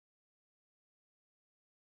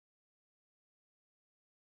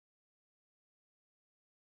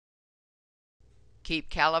keep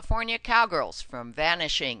California cowgirls from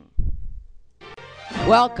vanishing.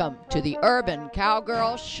 Welcome to the Urban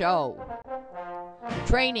Cowgirl Show.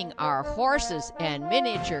 Training our horses and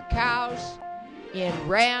miniature cows in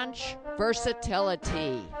ranch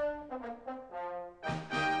versatility.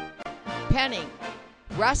 Penning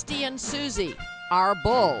Rusty and Susie, our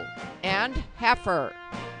bull and heifer.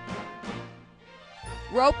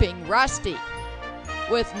 Roping Rusty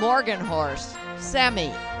with Morgan horse, Semi.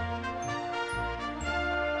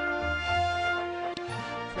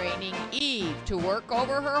 Training Eve to work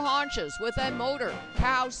over her haunches with a motor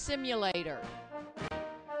cow simulator.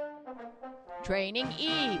 Training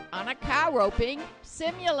Eve on a cow roping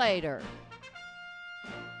simulator.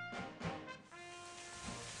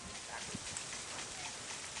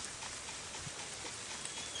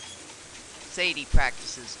 Sadie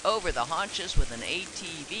practices over the haunches with an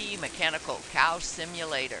ATV mechanical cow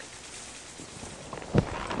simulator.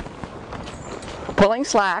 Pulling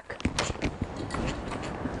slack.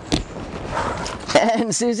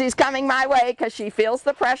 And Susie's coming my way because she feels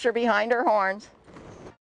the pressure behind her horns.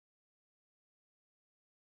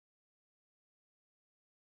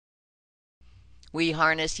 We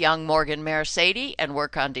harness young Morgan mare Sadie and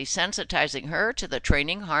work on desensitizing her to the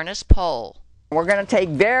training harness pole. We're going to take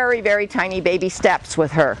very, very tiny baby steps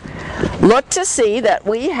with her. Look to see that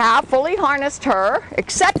we have fully harnessed her,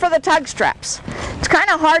 except for the tug straps. It's kind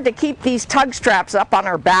of hard to keep these tug straps up on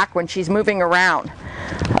her back when she's moving around.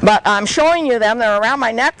 But I'm showing you them. They're around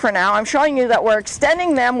my neck for now. I'm showing you that we're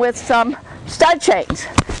extending them with some stud chains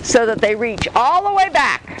so that they reach all the way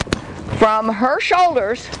back from her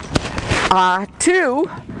shoulders to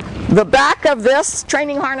the back of this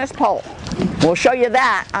training harness pole. We'll show you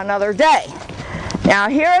that another day. Now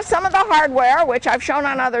here are some of the hardware which I've shown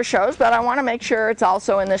on other shows, but I want to make sure it's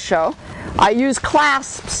also in this show. I use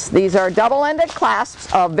clasps. These are double-ended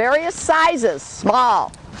clasps of various sizes,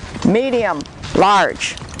 small, medium,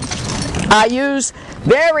 large. I use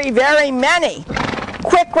very, very many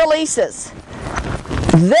quick releases.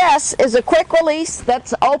 This is a quick release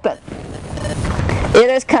that's open. It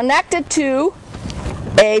is connected to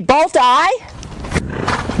a bolt eye,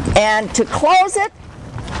 and to close it,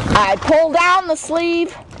 I pull down the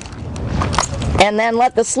sleeve and then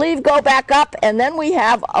let the sleeve go back up, and then we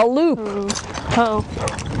have a loop.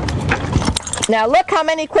 Now look how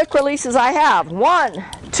many quick releases I have. 1,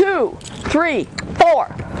 2, 3,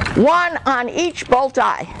 4. One on each bolt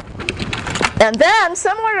eye. And then,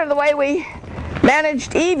 similar to the way we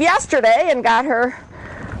managed Eve yesterday and got her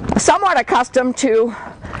somewhat accustomed to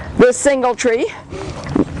this single tree,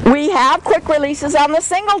 we have quick releases on the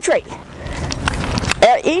single tree.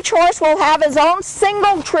 Each horse will have his own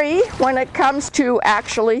single tree when it comes to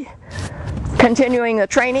actually continuing the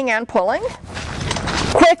training and pulling.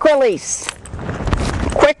 Quick release.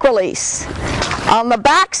 Quick release. On the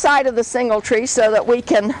back side of the single tree so that we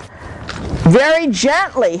can very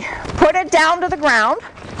gently put it down to the ground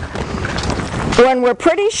when we're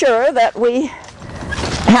pretty sure that we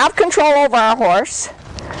have control over our horse,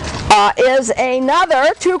 is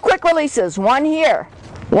another 2 quick releases. One here,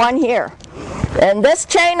 one here. And this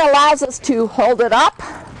chain allows us to hold it up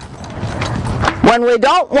when we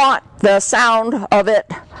don't want the sound of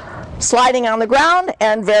it sliding on the ground,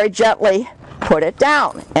 and very gently put it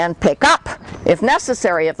down and pick up if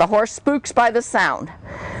necessary if the horse spooks by the sound.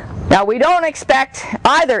 Now we don't expect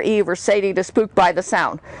either Eve or Sadie to spook by the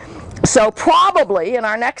sound. So probably in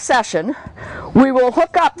our next session we will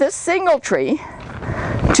hook up this single tree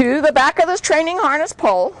to the back of this training harness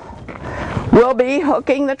pole. We'll be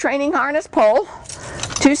hooking the training harness pole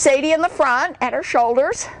to Sadie in the front at her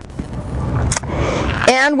shoulders,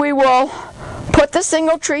 and we will put the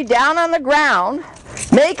single tree down on the ground,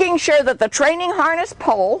 making sure that the training harness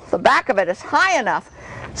pole, the back of it, is high enough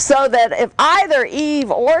so that if either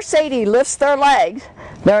Eve or Sadie lifts their legs,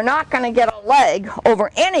 they're not going to get a leg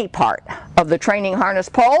over any part of the training harness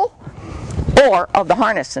pole or of the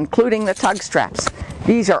harness, including the tug straps.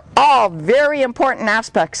 These are all very important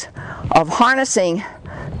aspects of harnessing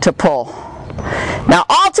to pull. Now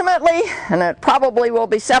ultimately, and it probably will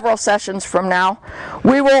be several sessions from now,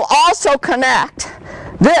 we will also connect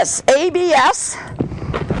this ABS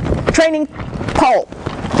training pole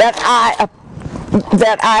that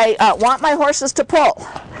I want my horses to pull.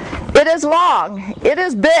 It is long, it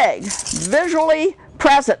is big, visually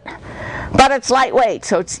present, but it's lightweight,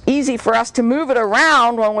 so it's easy for us to move it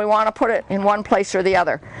around when we want to put it in one place or the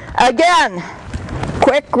other. Again,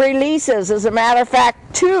 quick releases, as a matter of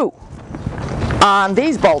fact, 2 on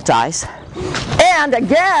these bolt ties. And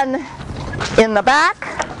again, in the back,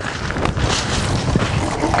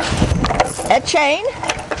 a chain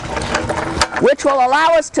which will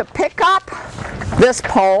allow us to pick up this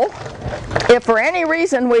pole if for any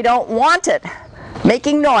reason we don't want it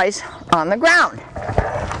making noise on the ground.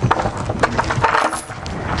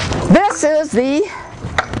 This is the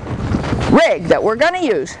rig that we're going to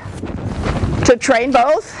use to train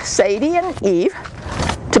both Sadie and Eve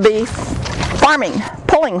to be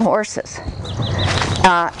pulling horses.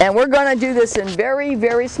 And we're going to do this in very,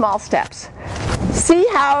 very small steps. See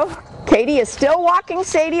how Katie is still walking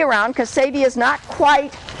Sadie around because Sadie is not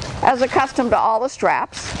quite as accustomed to all the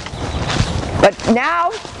straps. But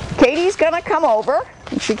now Katie's going to come over.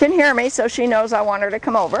 She can hear me, so she knows I want her to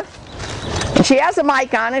come over. And she has a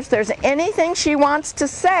mic on. If there's anything she wants to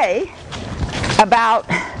say about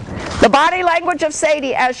the body language of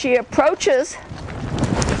Sadie as she approaches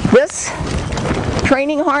this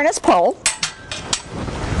training harness pole.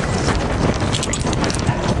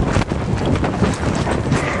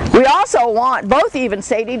 We also want both Eve and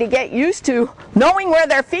Sadie to get used to knowing where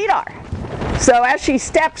their feet are. So as she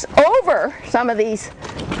steps over some of these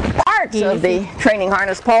parts of the training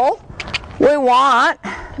harness pole, we want...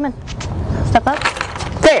 Come on. Step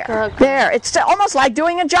up. There. There. It's almost like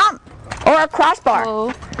doing a jump or a crossbar.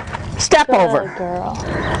 Oh. Step over. Good girl.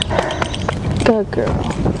 Good girl.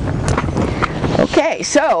 Okay,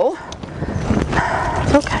 so...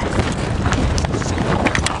 Okay.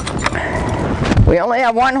 We only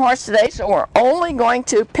have one horse today, so we're only going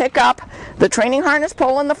to pick up the training harness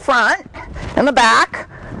pole in the front and the back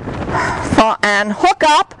and hook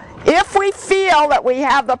up if we feel that we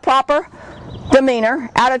have the proper demeanor,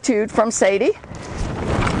 attitude from Sadie.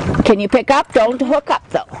 Can you pick up? Don't hook up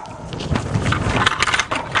though.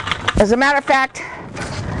 As a matter of fact,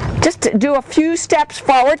 just to do a few steps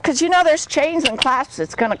forward, because you know there's chains and clasps.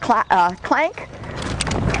 It's going to clank.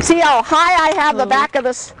 See how high I have the back of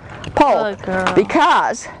this pole?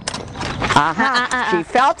 Because she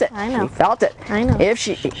felt it. I know. She felt it. I know. If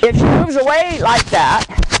she moves away like that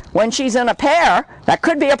when she's in a pair, that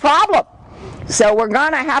could be a problem. So we're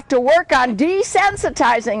going to have to work on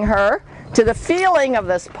desensitizing her to the feeling of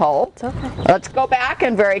this pole. It's okay. Let's go back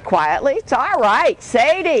and very quietly. It's all right,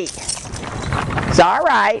 Sadie. It's all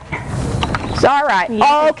right. It's all right. Easy.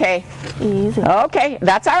 Okay. Easy. Okay,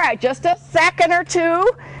 that's all right. Just a second or two.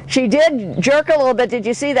 She did jerk a little bit. Did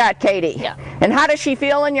you see that, Katie? Yeah. And how does she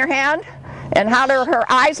feel in your hand? And how do her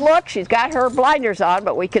eyes look? She's got her blinders on,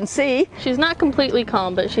 but we can see. She's not completely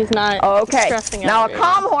calm, but she's not stressing out. Now, a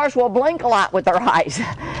calm horse will blink a lot with her eyes.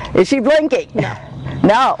 Is she blinking? No.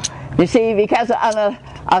 No. You see, because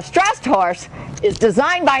a stressed horse is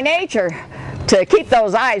designed by nature to keep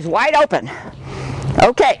those eyes wide open.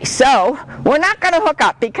 Okay, so we're not going to hook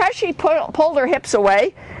up. Because she pulled her hips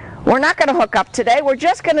away, we're not going to hook up today. We're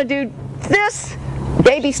just going to do this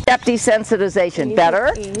baby step desensitization. Easy,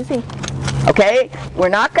 Better? Easy. Okay, we're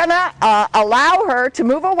not going to allow her to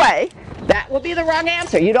move away. That will be the wrong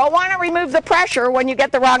answer. You don't want to remove the pressure when you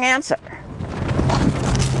get the wrong answer.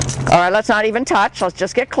 All right, let's not even touch. Let's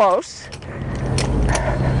just get close.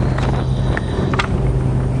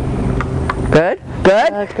 Good, good.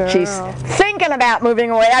 Good girl. She's thinking about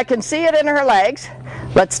moving away. I can see it in her legs.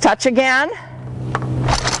 Let's touch again.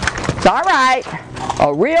 It's all right.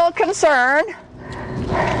 A real concern.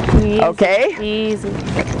 Easy. Okay. Easy.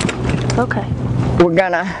 Okay. We're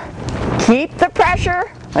gonna keep the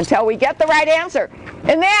pressure until we get the right answer.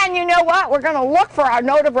 And then, you know what? We're gonna look for our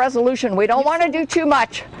note of resolution. We don't want to do too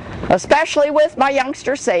much, especially with my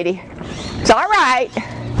youngster Sadie. It's all right.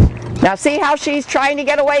 Now see how she's trying to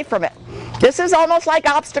get away from it. This is almost like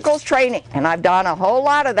obstacles training, and I've done a whole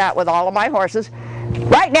lot of that with all of my horses.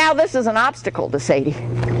 Right now, this is an obstacle to Sadie.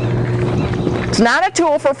 It's not a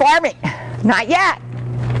tool for farming. Not yet.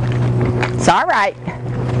 It's all right.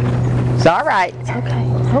 It's all right. Okay.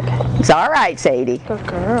 Okay. It's all right, Sadie. Good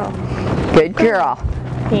girl. Good girl.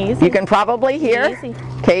 Easy. You can probably hear Easy.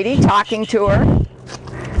 Katie talking to her.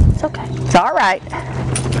 It's okay. It's all right.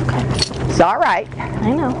 Okay. It's all right.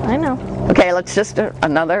 I know. I know. Okay, let's just do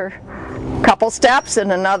another couple steps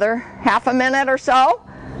in another half a minute or so.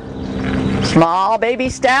 Small baby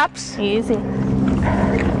steps. Easy.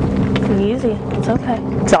 Easy. It's okay.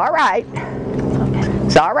 It's all right. It's okay.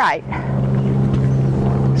 It's all right.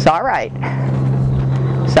 It's all right.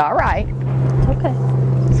 It's all right. It's okay.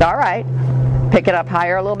 It's all right. Pick it up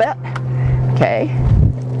higher a little bit. Okay.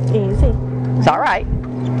 Easy. It's all right.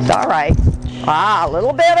 It's all right. Ah, a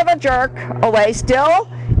little bit of a jerk away. Still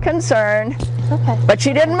concerned. It's okay. But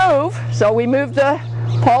she didn't move, so we moved the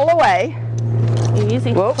pole away.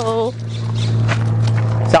 Easy. Whoop. Pull.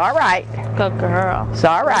 It's all right. Good girl. It's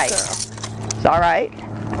all right. Good girl. It's all right.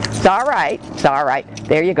 It's all right. It's all right.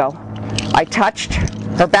 There you go. I touched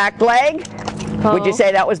her back leg. Pull. Would you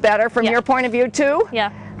say that was better from Yeah. your point of view too?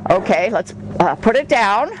 Yeah. Okay, let's put it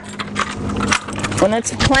down. When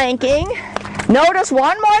it's planking, notice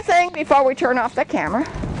one more thing before we turn off the camera,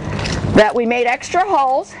 that we made extra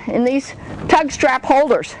holes in these tug strap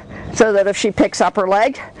holders so that if she picks up her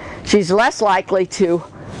leg, she's less likely to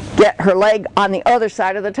get her leg on the other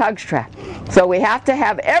side of the tug strap. So we have to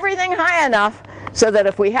have everything high enough so that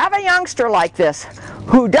if we have a youngster like this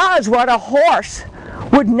who does what a horse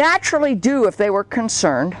would naturally do if they were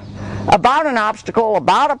concerned about an obstacle,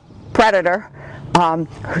 about a predator,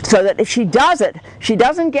 so that if she does it, she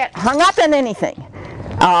doesn't get hung up in anything.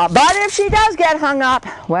 But if she does get hung up,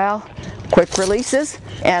 well, quick releases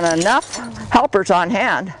and enough helpers on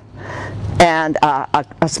hand and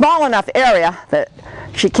a small enough area that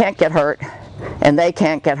she can't get hurt and they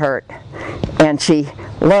can't get hurt, and she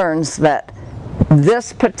learns that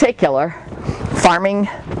this particular farming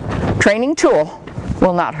training tool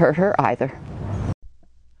will not hurt her either.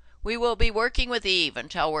 We will be working with Eve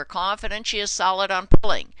until we're confident she is solid on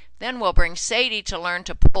pulling. Then we'll bring Sadie to learn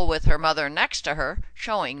to pull with her mother next to her,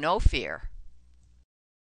 showing no fear.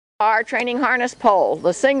 Our training harness pole,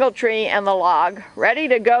 the single tree and the log, ready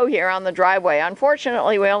to go here on the driveway.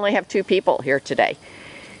 Unfortunately, we only have 2 people here today.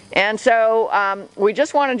 And so we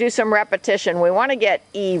just want to do some repetition. We want to get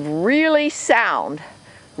Eve really sound,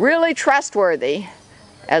 really trustworthy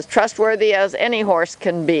as any horse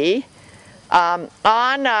can be,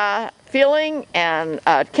 on feeling and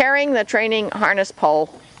carrying the training harness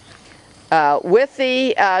pole with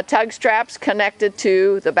the tug straps connected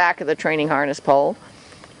to the back of the training harness pole.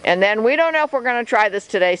 And then we don't know if we're going to try this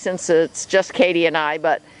today since it's just Katie and I,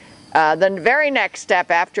 but the very next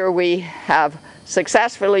step after we have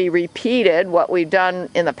successfully repeated what we've done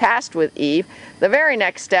in the past with Eve, the very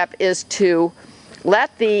next step is to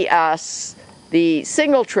let the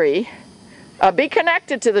single tree be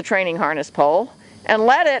connected to the training harness pole and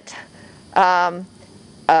let it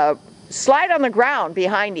slide on the ground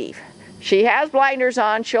behind Eve. She has blinders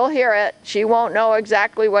on, she'll hear it, she won't know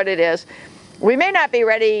exactly what it is. We may not be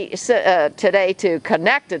ready today to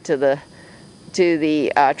connect it to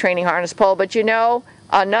the training harness pole, but you know,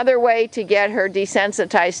 another way to get her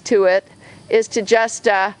desensitized to it is to just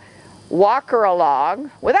walk her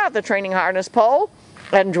along without the training harness pole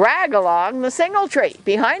and drag along the single tree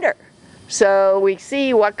behind her. So we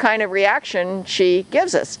see what kind of reaction she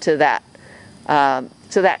gives us to that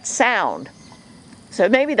sound. So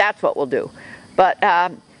maybe that's what we'll do. But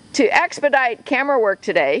to expedite camera work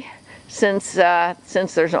today, since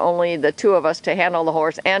there's only the 2 of us to handle the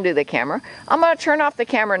horse and do the camera, I'm going to turn off the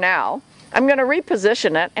camera now. I'm going to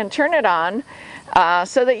reposition it and turn it on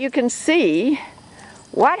so that you can see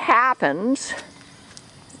what happens,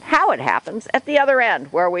 how it happens at the other end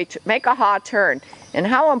where we make a haw turn, and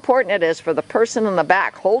how important it is for the person in the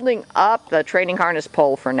back holding up the training harness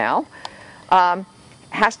pole for now.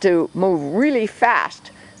 Has to move really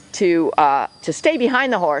fast to stay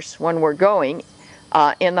behind the horse when we're going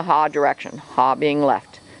in the haw direction, haw being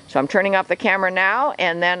left. So I'm turning off the camera now,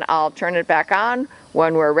 and then I'll turn it back on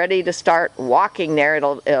when we're ready to start walking there.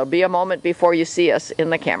 It'll be a moment before you see us in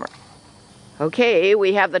the camera. Okay,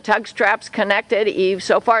 we have the tug straps connected. Eve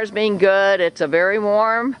so far is being good. It's a very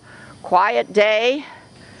warm, quiet day.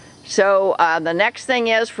 So the next thing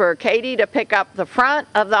is for Katie to pick up the front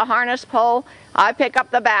of the harness pole. I pick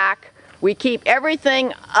up the back. We keep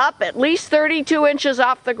everything up at least 32 inches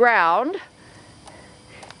off the ground.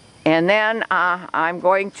 And then I'm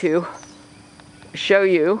going to show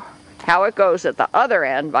you how it goes at the other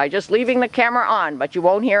end by just leaving the camera on, but you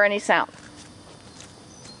won't hear any sound.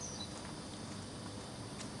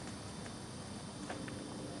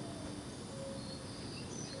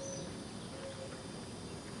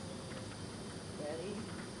 Ready?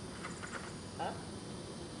 Up.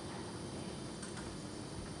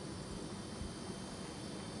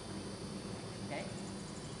 Okay.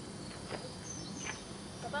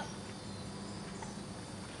 Come up.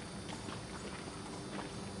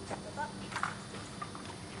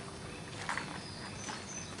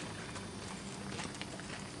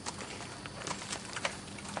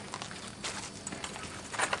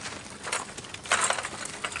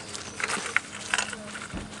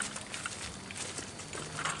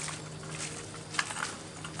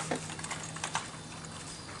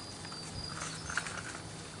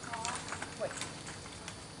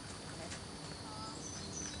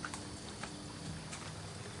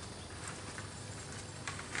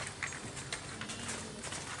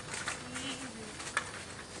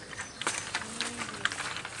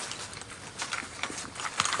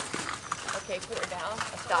 Okay, put her down.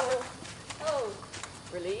 Stop it. Oh.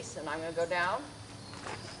 Release, and I'm going to go down.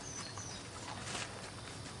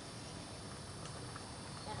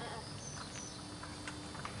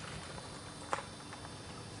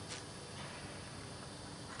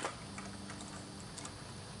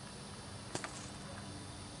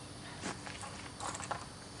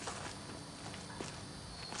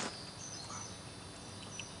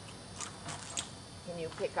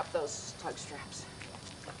 pick up those tug straps.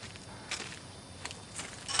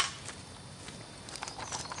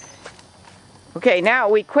 Okay, now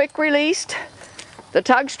we quick released the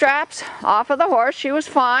tug straps off of the horse. She was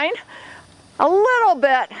fine. A little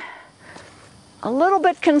bit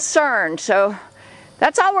concerned. So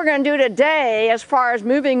that's all we're going to do today as far as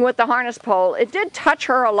moving with the harness pole. It did touch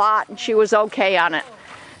her a lot and she was okay on it.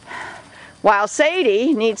 While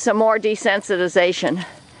Sadie needs some more desensitization.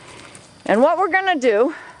 And what we're going to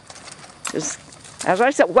do is, as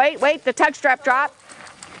I said, wait, the tug strap dropped.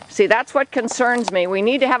 See, that's what concerns me. We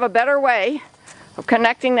need to have a better way of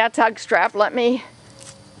connecting that tug strap. You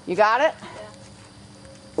got it?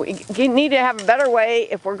 Yeah. We need to have a better way,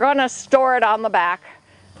 if we're going to store it on the back,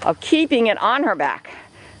 of keeping it on her back.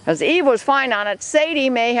 As Eve was fine on it,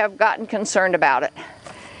 Sadie may have gotten concerned about it.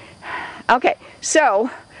 Okay,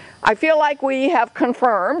 so I feel like we have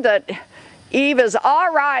confirmed that Eve is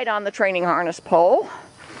all right on the training harness pole.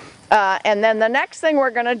 And then the next thing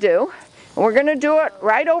we're going to do, we're going to do it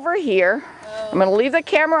right over here. I'm going to leave the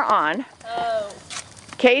camera on.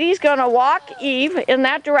 Katie's going to walk Eve in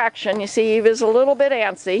that direction. You see, Eve is a little bit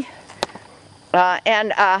antsy.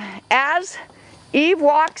 As Eve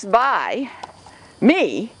walks by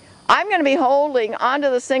me, I'm going to be holding onto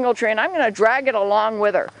the single tree and I'm going to drag it along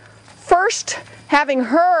with her. First, having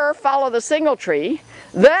her follow the single tree,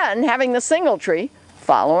 then having the single tree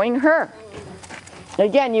following her.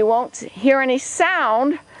 Again, you won't hear any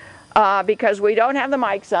sound because we don't have the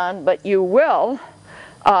mics on, but you will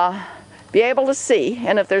be able to see,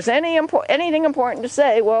 and if there's anything important to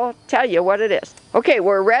say, we'll tell you what it is. Okay,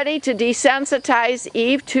 we're ready to desensitize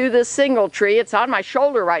Eve to the single tree. It's on my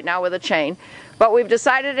shoulder right now with a chain, but we've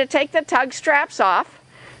decided to take the tug straps off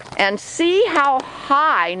and see how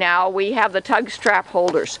high now we have the tug strap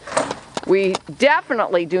holders. We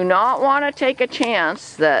definitely do not want to take a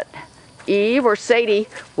chance that Eve or Sadie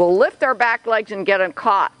will lift their back legs and get them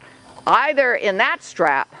caught either in that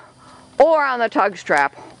strap or on the tug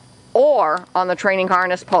strap or on the training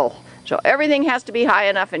harness pole. So everything has to be high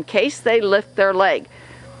enough in case they lift their leg.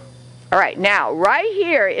 All right, now right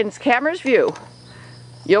here in camera's view,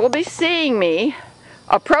 you'll be seeing me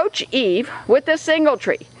approach Eve with the single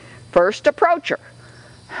tree. First approach her.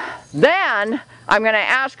 Then I'm going to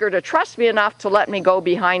ask her to trust me enough to let me go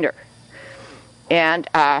behind her. And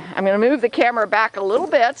I'm going to move the camera back a little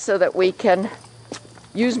bit so that we can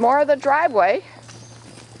use more of the driveway.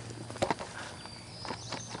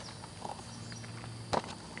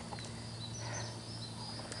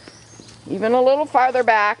 Even a little farther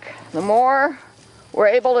back. The more we're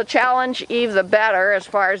able to challenge Eve, the better as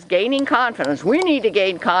far as gaining confidence. We need to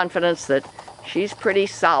gain confidence that she's pretty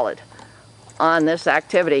solid on this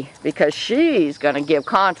activity because she's going to give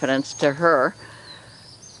confidence to her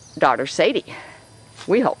daughter Sadie.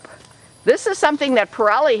 We hope. This is something that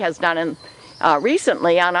Pirelli has done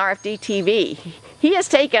recently on RFD TV. He has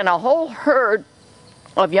taken a whole herd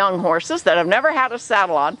of young horses that have never had a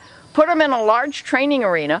saddle on, put them in a large training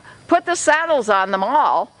arena, put the saddles on them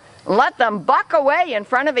all, and let them buck away in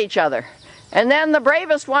front of each other. And then the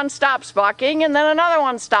bravest one stops bucking, and then another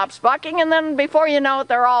one stops bucking, and then before you know it,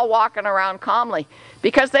 they're all walking around calmly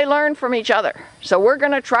because they learn from each other. So we're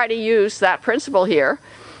going to try to use that principle here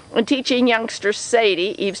in teaching youngster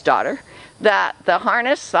Sadie, Eve's daughter, that the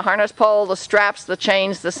harness pole, the straps, the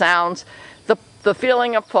chains, the sounds, the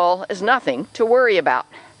feeling of pull is nothing to worry about.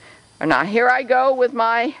 And now here I go with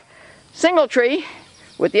my single tree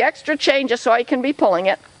with the extra chain just so I can be pulling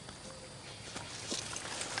it.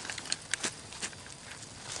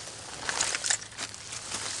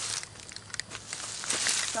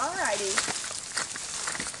 It's all righty.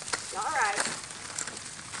 It's all right.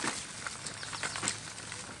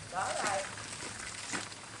 It's all right.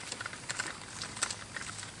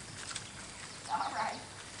 It's all right.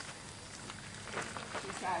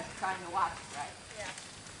 You guys are trying to watch it, right? Yeah.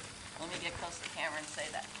 Let me get close to the camera and say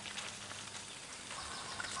that.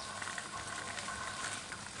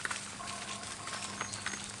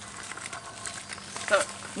 So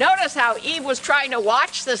notice how Eve was trying to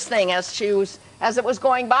watch this thing as it was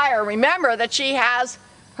going by her. Remember that she has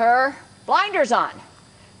her blinders on.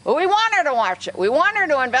 But we want her to watch it. We want her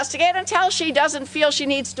to investigate until she doesn't feel she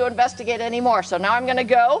needs to investigate anymore. So now I'm going to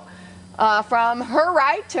go from her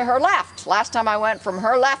right to her left. Last time I went from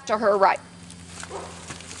her left to her right.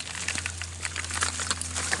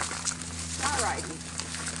 All righty.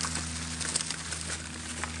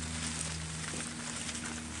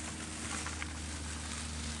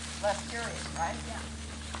 Less curious, right? Yeah.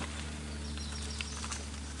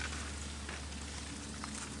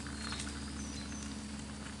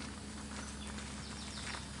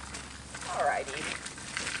 All righty.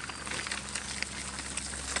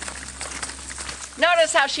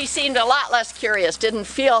 notice how she seemed a lot less curious, didn't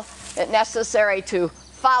feel it necessary to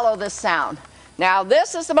follow this sound. Now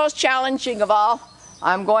this is the most challenging of all.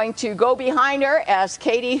 I'm going to go behind her as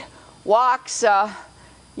Katie walks,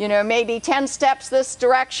 maybe 10 steps this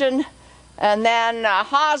direction, and then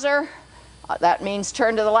haws her. That means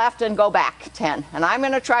turn to the left and go back 10. And I'm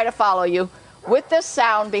going to try to follow you with this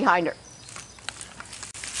sound behind her.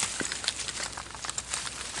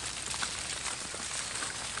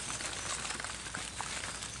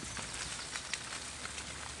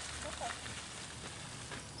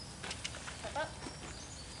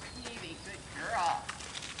 Evie, good girl.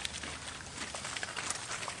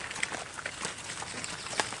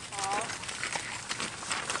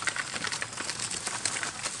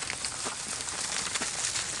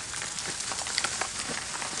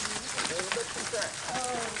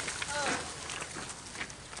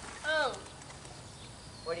 Oh.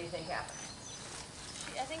 What do you think happened?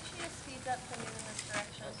 I think she just speeds up coming in this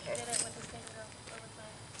direction. Okay. She did it with the same girl over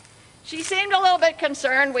time. She seemed a little bit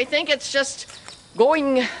concerned. We think it's just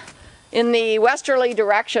going in the westerly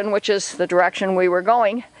direction, which is the direction we were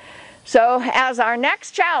going. So as our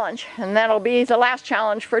next challenge, and that'll be the last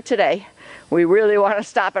challenge for today, we really want to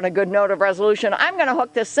stop on a good note of resolution. I'm going to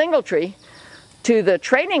hook this single tree to the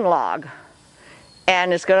training log,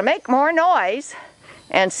 and it's going to make more noise,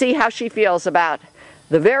 and see how she feels about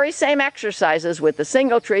the very same exercises with the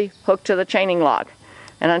single tree hooked to the training log.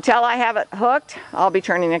 And until I have it hooked, I'll be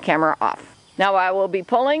turning the camera off. Now I will be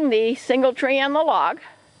pulling the single tree and the log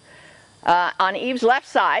on Eve's left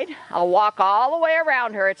side. I'll walk all the way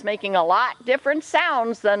around her. It's making a lot different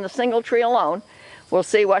sounds than the single tree alone. We'll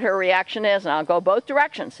see what her reaction is, and I'll go both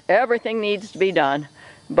directions. Everything needs to be done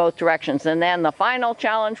both directions. And then the final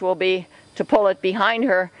challenge will be to pull it behind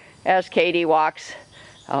her as Katie walks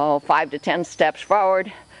 5 to 10 steps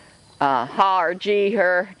forward. Ha or G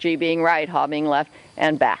her, G being right, ha being left,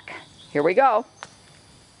 and back. Here we go.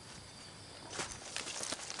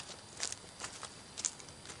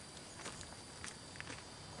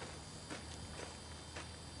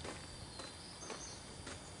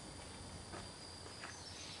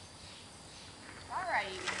 All right,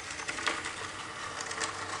 Evie.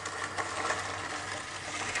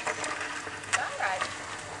 All right.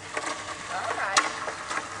 All right. All right.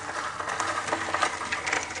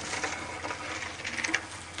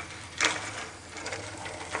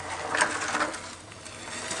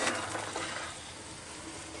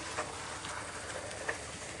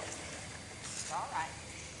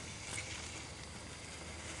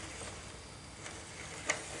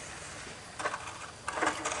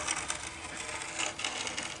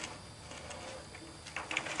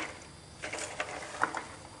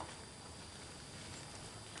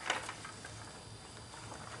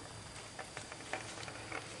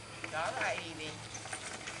 All right, Evie.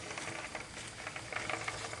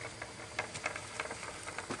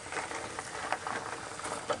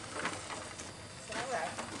 All right.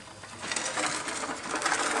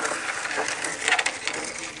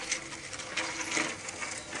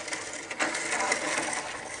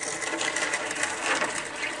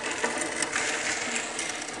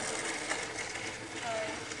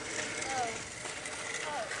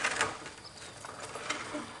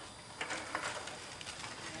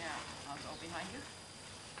 Yeah, I'll go behind you.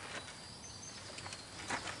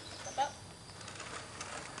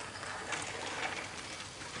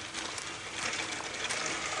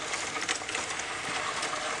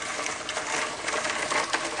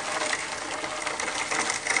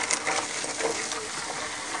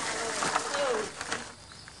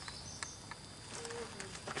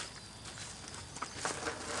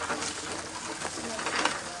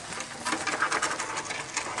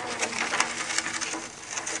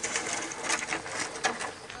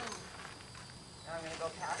 Now I'm going to go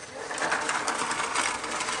past you.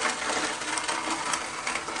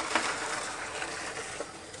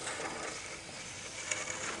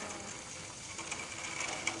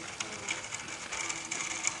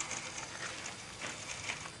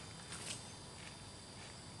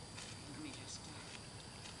 Let me just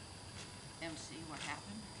MC what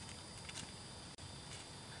happened.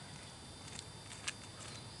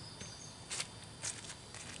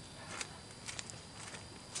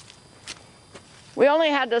 We only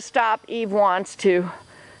had to stop Eve once to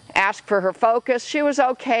ask for her focus. She was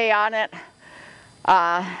okay on it.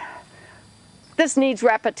 This needs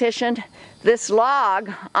repetition. This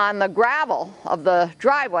log on the gravel of the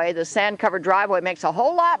driveway, the sand-covered driveway, makes a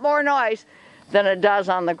whole lot more noise than it does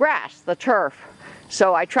on the grass, the turf.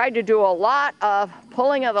 So I tried to do a lot of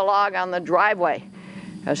pulling of the log on the driveway,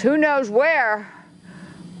 because who knows where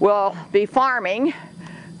we'll be farming.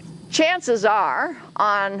 Chances are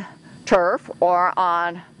on turf or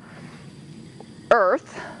on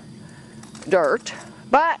earth, dirt,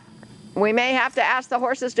 but we may have to ask the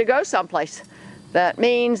horses to go someplace. That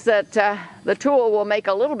means that the tool will make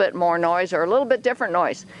a little bit more noise or a little bit different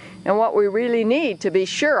noise. And what we really need to be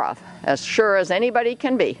sure of, as sure as anybody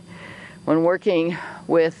can be, when working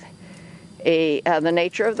with the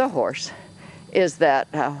nature of the horse, is that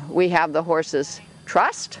we have the horse's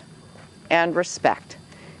trust and respect.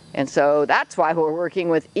 And so that's why we're working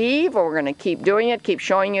with Eve. We're going to keep doing it, keep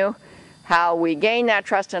showing you how we gain that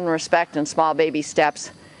trust and respect in small baby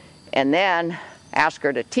steps, and then ask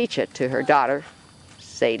her to teach it to her daughter,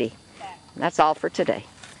 Sadie. And that's all for today.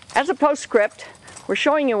 As a postscript, we're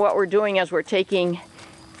showing you what we're doing as we're taking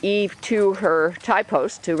Eve to her tie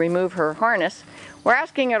post to remove her harness. We're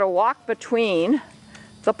asking her to walk between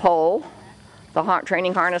the pole, the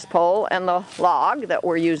training harness pole, and the log that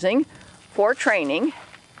we're using for training.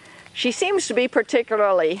 She seems to be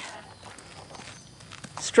particularly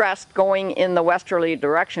stressed going in the westerly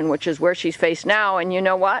direction, which is where she's faced now. And you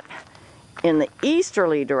know what? In the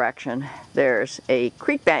easterly direction, there's a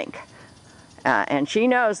creek bank. And she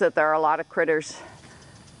knows that there are a lot of critters,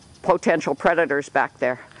 potential predators back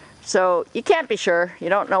there. So you can't be sure. You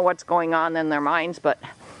don't know what's going on in their minds, but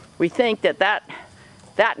we think that that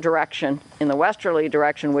direction, in the westerly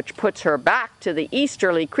direction, which puts her back to the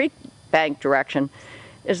easterly creek bank direction,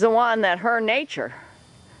 is the one that her nature,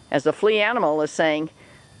 as a flea animal, is saying,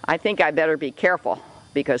 I think I better be careful,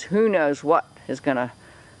 because who knows what is going to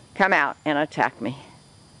come out and attack me.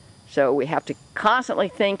 So we have to constantly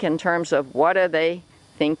think in terms of what are they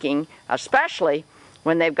thinking, especially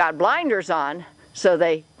when they've got blinders on, so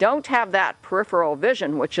they don't have that peripheral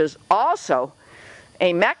vision, which is also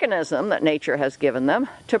a mechanism that nature has given them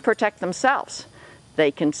to protect themselves. They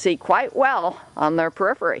can see quite well on their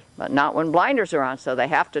periphery, but not when blinders are on. So they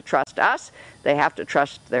have to trust us, they have to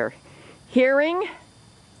trust their hearing,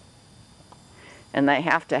 and they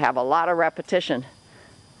have to have a lot of repetition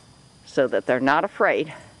so that they're not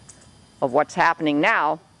afraid of what's happening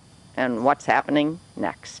now and what's happening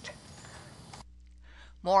next.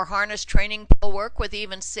 More harness training pole work with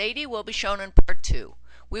Eve and Sadie will be shown in part 2.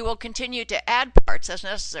 We will continue to add parts as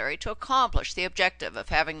necessary to accomplish the objective of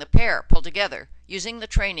having the pair pull together using the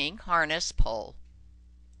training harness pole.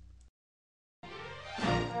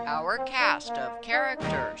 Our cast of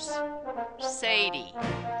characters: Sadie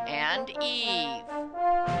and Eve,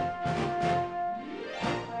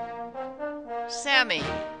 Sammy,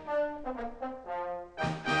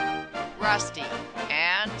 Rusty,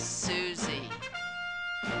 and Susie.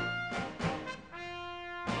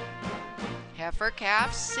 Heifer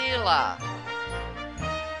calf Sela.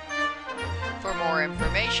 For more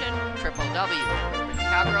information,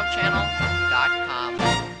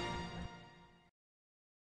 www.cowgirlchannel.com.